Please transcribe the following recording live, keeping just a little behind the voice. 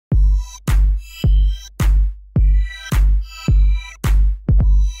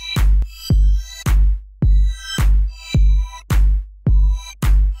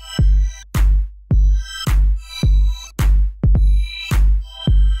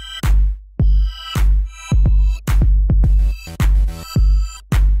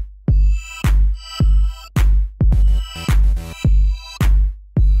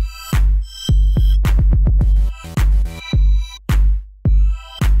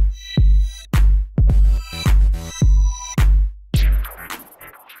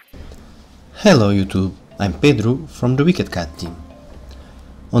Hello YouTube, I'm Pedro from the Wicked Cat team.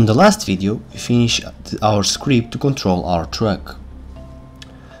 On the last video we finished our script to control our truck.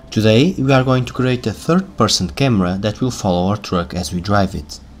 Today we are going to create a third-person camera that will follow our truck as we drive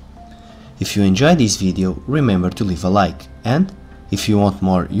it. If you enjoyed this video, remember to leave a like, and if you want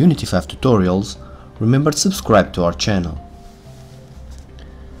more Unity 5 tutorials, remember to subscribe to our channel.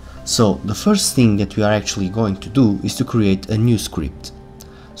 So the first thing that we are actually going to do is to create a new script.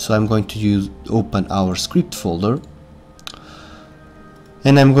 So I'm going to open our script folder,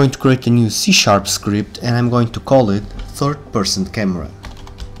 and I'm going to create a new C# script, and I'm going to call it third-person camera.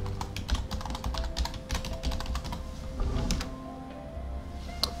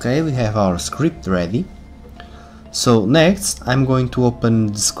 Okay, we have our script ready. So next I'm going to open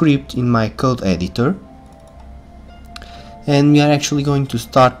the script in my code editor, and we are actually going to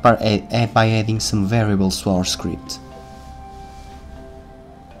start by adding some variables to our script.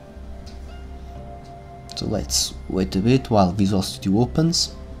 So let's wait a bit while Visual Studio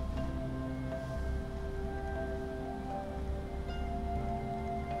opens.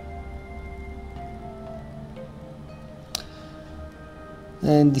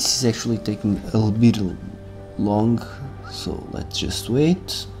 And this is actually taking a little bit long, so let's just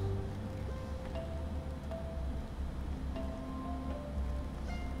wait.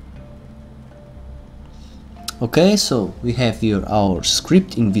 Okay, so we have here our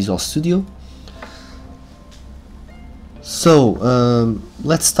script in Visual Studio. So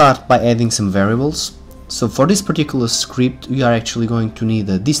let's start by adding some variables. So for this particular script we are actually going to need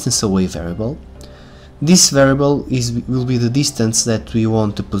a distance away variable. This variable will be the distance that we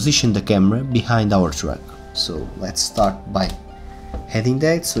want to position the camera behind our truck. So let's start by adding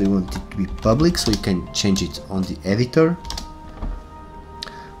that. So we want it to be public, so you can change it on the editor.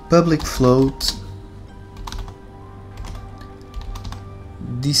 Public float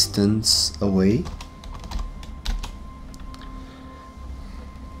distance away,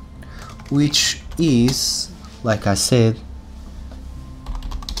 which is, like I said,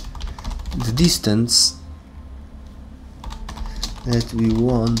 the distance that we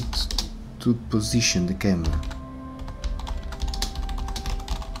want to position the camera.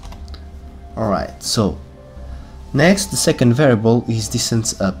 Alright, so next the second variable is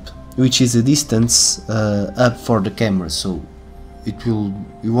distance up, which is the distance up for the camera. So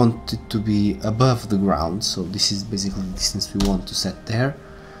we want it to be above the ground, so this is basically the distance we want to set there.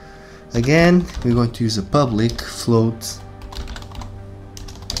 Again, we're going to use a public float.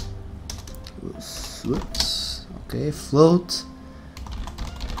 Whoops. Okay, float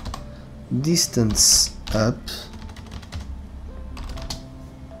distance up,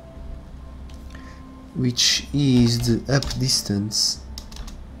 which is the up distance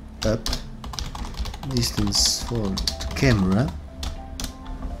for the camera.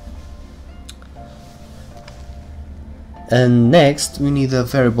 And next we need a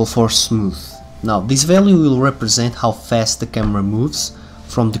variable for smooth. Now this value will represent how fast the camera moves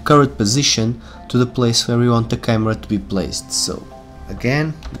from the current position to the place where we want the camera to be placed. So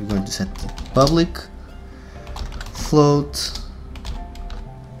again, we're going to set the public float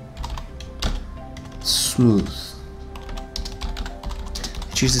smooth,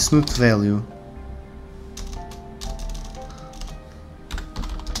 which is the smooth value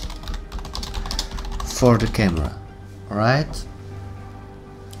for the camera. Alright,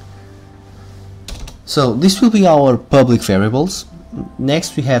 so this will be our public variables.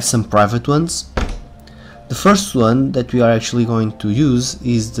 Next we have some private ones. The first one that we are actually going to use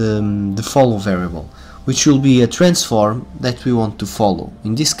is the follow variable, which will be a transform that we want to follow.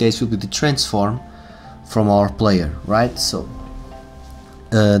 In this case will be the transform from our player, right? So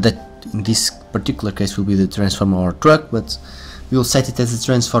that in this particular case will be the transform of our truck, but we will set it as a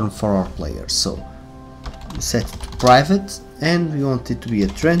transform for our player. So we set it to private, and we want it to be a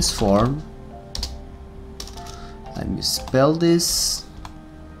transform. I misspelled this.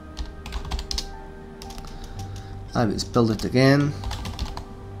 I misspelled it again.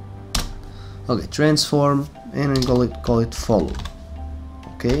 Okay, transform, and I'm going to call it follow.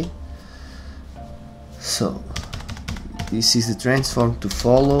 Okay, so this is the transform to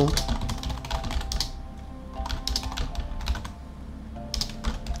follow,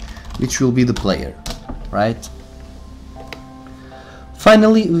 which will be the player, right?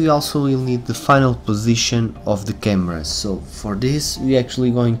 Finally, we also will need the final position of the camera. So for this we actually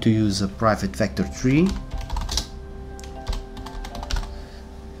going to use a private vector tree,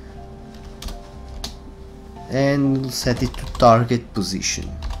 and we'll set it to target position,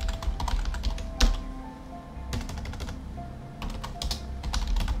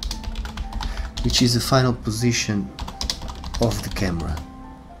 which is the final position of the camera.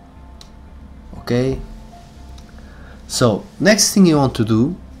 Okay, so next thing you want to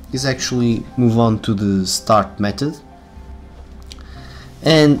do is actually move on to the start method,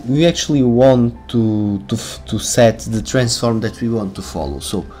 and we actually want to set the transform that we want to follow.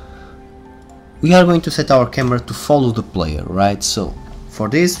 So we are going to set our camera to follow the player, right? So for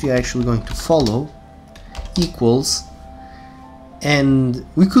this we are actually going to follow equals, and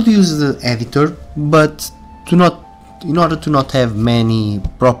we could use the editor, but in order to not have many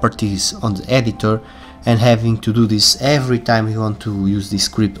properties on the editor and having to do this every time we want to use this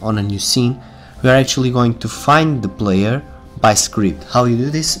script on a new scene, we are actually going to find the player by script. How you do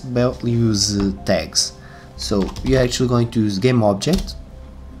this? Well, you use tags. So we are actually going to use game object.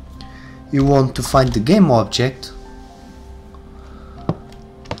 You want to find the game object,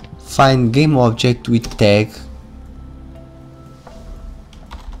 find game object with tag,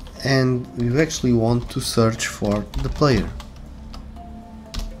 and we actually want to search for the player.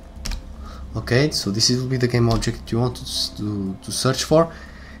 Okay, so this will be the game object you want to search for,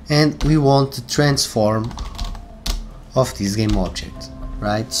 and we want the transform of this game object,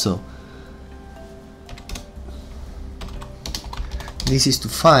 right? So this is to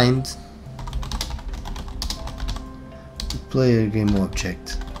find the player game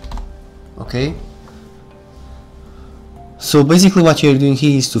object. Okay, so basically what you're doing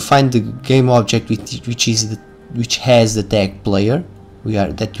here is to find the game object which has the tag player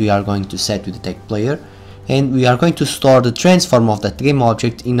that we are going to set with the tag player, and we are going to store the transform of that game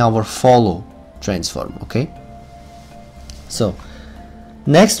object in our follow transform. Okay, so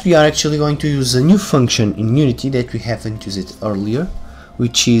next we are actually going to use a new function in Unity that we haven't used it earlier,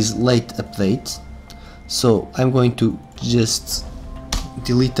 which is late update. So I'm going to just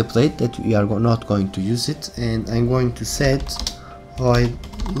delete update, that we are not going to use it, and I'm going to set void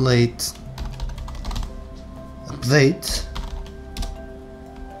late update,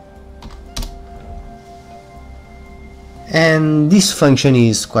 and this function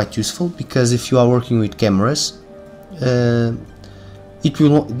is quite useful because if you are working with cameras,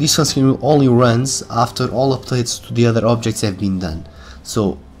 this function will only runs after all updates to the other objects have been done.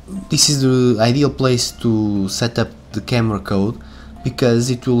 So this is the ideal place to set up the camera code, because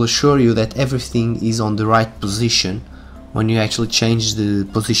it will assure you that everything is on the right position when you actually change the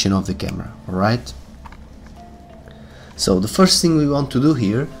position of the camera. Alright, so the first thing we want to do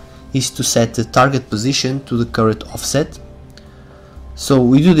here is to set the target position to the current offset. So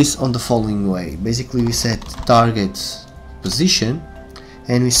we do this on the following way. Basically we set target position,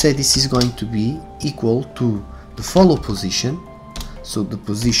 and we say this is going to be equal to the follow position, so the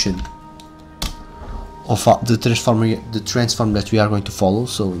position of the transform that we are going to follow,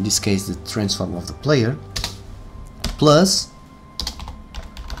 so in this case the transform of the player, plus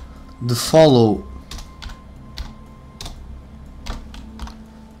the follow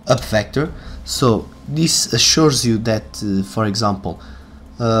up vector. So this assures you that for example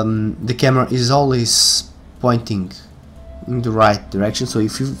the camera is always pointing in the right direction. So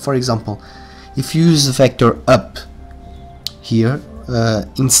if you, for example, if you use the vector up here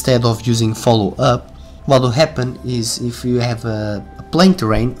instead of using follow up, what will happen is if you have a plain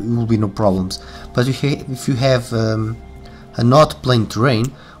terrain, it will be no problems, but if you have a not plain terrain,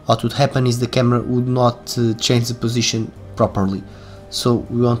 what would happen is the camera would not change the position properly. So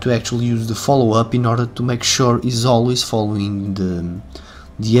we want to actually use the follow up in order to make sure it's always following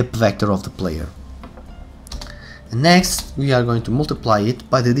the up vector of the player. And next we are going to multiply it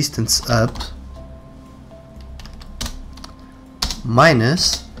by the distance up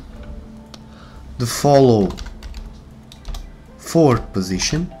minus the follow forward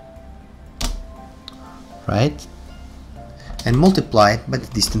position, right, and multiply it by the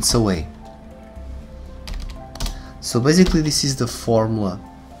distance away. So basically this is the formula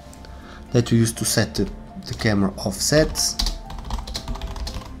that we use to set the camera offsets.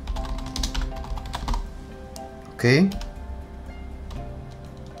 Okay,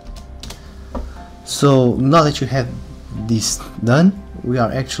 so now that you have this done, we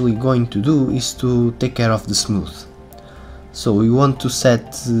are actually going to do is to take care of the smooth. So we want to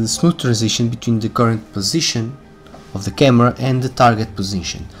set the smooth transition between the current position of the camera and the target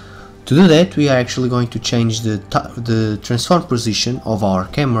position. To do that, we are actually going to change the transform position of our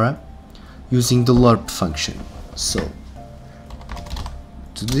camera using the lerp function. So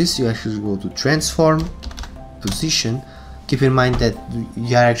to this you actually go to transform position. Keep in mind that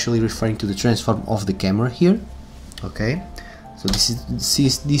you are actually referring to the transform of the camera here. Okay, so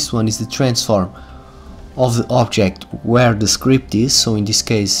this one is the transform of the object where the script is. So in this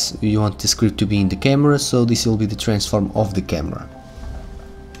case you want the script to be in the camera, so this will be the transform of the camera,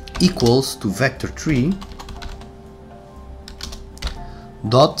 equals to vector3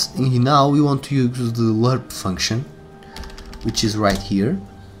 dot, and now we want to use the lerp function, which is right here,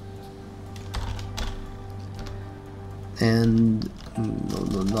 and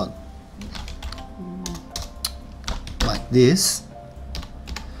no, not like this,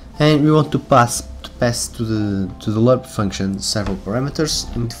 and we want to pass to the lerp function several parameters,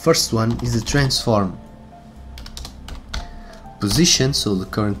 and the first one is the transform position, so the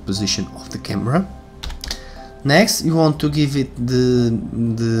current position of the camera. Next, you want to give it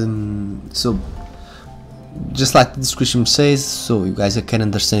so just like the description says, so you guys can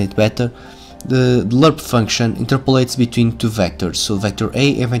understand it better, the lerp function interpolates between two vectors, so vector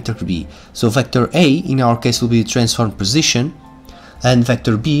A and vector B. So vector A in our case will be the transform position, and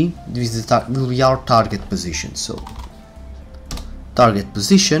vector B will be our target position. So target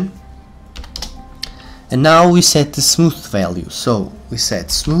position, and now we set the smooth value. So we set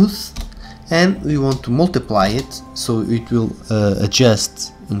smooth, and we want to multiply it so it will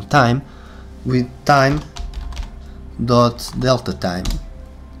adjust in time with time dot delta time.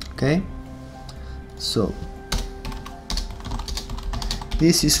 Okay, so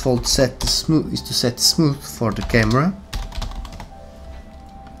this is for set the smooth for the camera.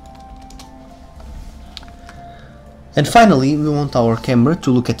 And finally, we want our camera to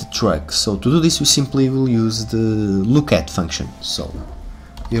look at the truck. So to do this, we simply will use the look at function. So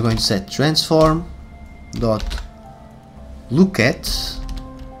you're going to set transform dot look at,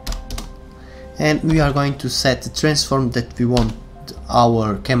 and we are going to set the transform that we want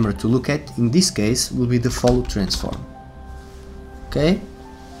our camera to look at. In this case, will be the follow transform. Okay.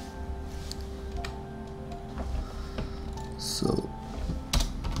 So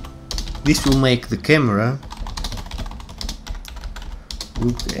this will make the camera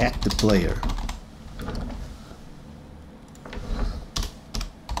look at the player.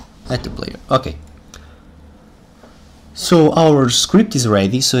 Okay. So our script is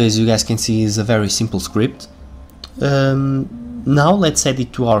ready. So as you guys can see, it's a very simple script. Now let's add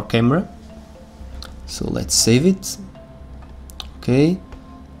it to our camera. So let's save it. Okay.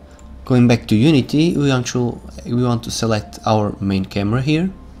 Going back to Unity, we want to select our main camera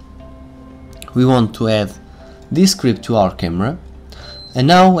here. We want to add this script to our camera. And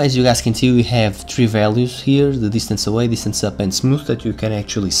now, as you guys can see, we have three values here: the distance away, distance up, and smooth, that you can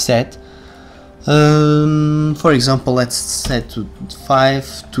actually set. For example, let's set to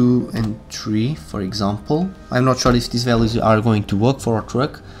 5, 2, and 3, for example. I'm not sure if these values are going to work for our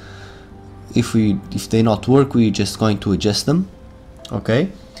truck. If they not work, we're just going to adjust them. Okay.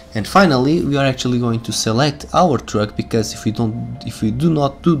 And finally, we are actually going to select our truck, because if we do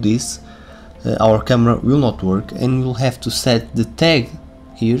not do this, our camera will not work, and we'll have to set the tag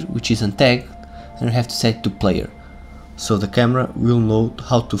here, which is untagged, and we have to set to player, so the camera will know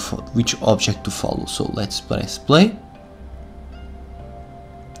which object to follow. So let's press play.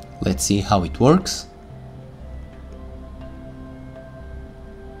 Let's see how it works.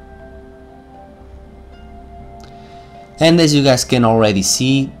 And as you guys can already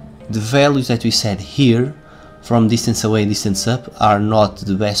see, the values that we set here from distance away, distance up are not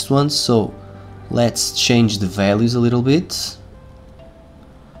the best ones, so let's change the values a little bit.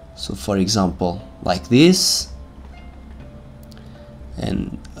 So for example, like this,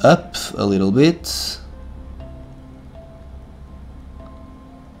 and up a little bit,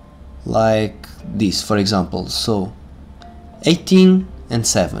 like this, for example. So 18 and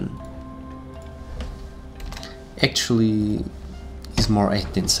 7. Actually is more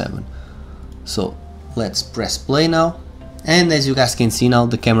 8 than 7. So let's press play now, and as you guys can see, now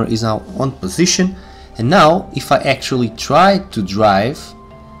the camera is now on position. And now if I actually try to drive,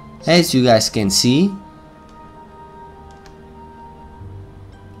 as you guys can see,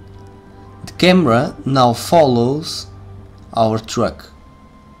 the camera now follows our truck,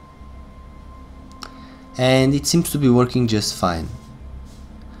 and it seems to be working just fine.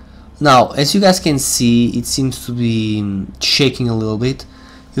 Now, as you guys can see, it seems to be shaking a little bit.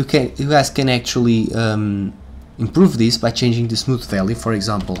 You guys can actually improve this by changing the smooth value, for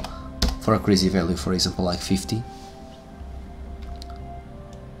example, for a crazy value, for example, like 50.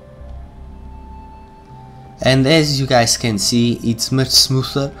 And as you guys can see, it's much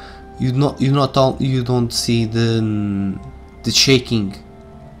smoother. You don't see the shaking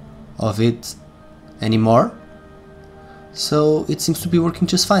of it anymore. So it seems to be working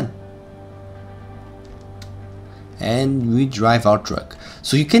just fine. And we drive our truck.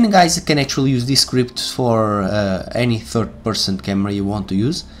 So you guys can actually use this script for any third-person camera you want to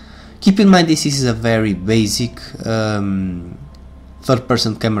use. Keep in mind, this is a very basic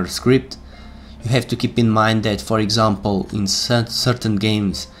third-person camera script. You have to keep in mind that, for example, in certain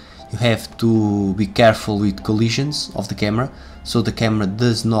games you have to be careful with collisions of the camera, so the camera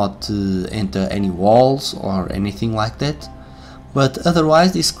does not enter any walls or anything like that. But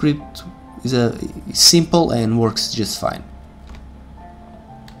otherwise this script is simple and works just fine.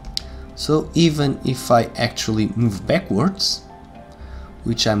 So even if I actually move backwards,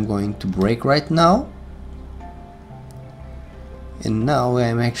 which I'm going to break right now, and now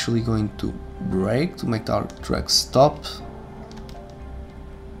I'm actually going to brake to make our truck stop.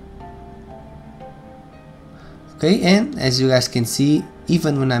 Okay, and as you guys can see,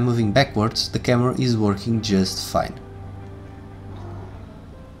 even when I'm moving backwards, the camera is working just fine.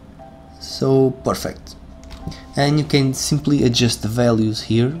 So perfect. And you can simply adjust the values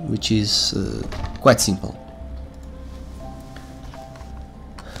here, which is quite simple.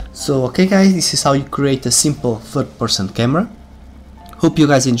 So okay guys, this is how you create a simple third-person camera. Hope you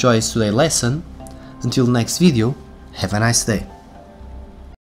guys enjoyed today's lesson. Until next video, have a nice day.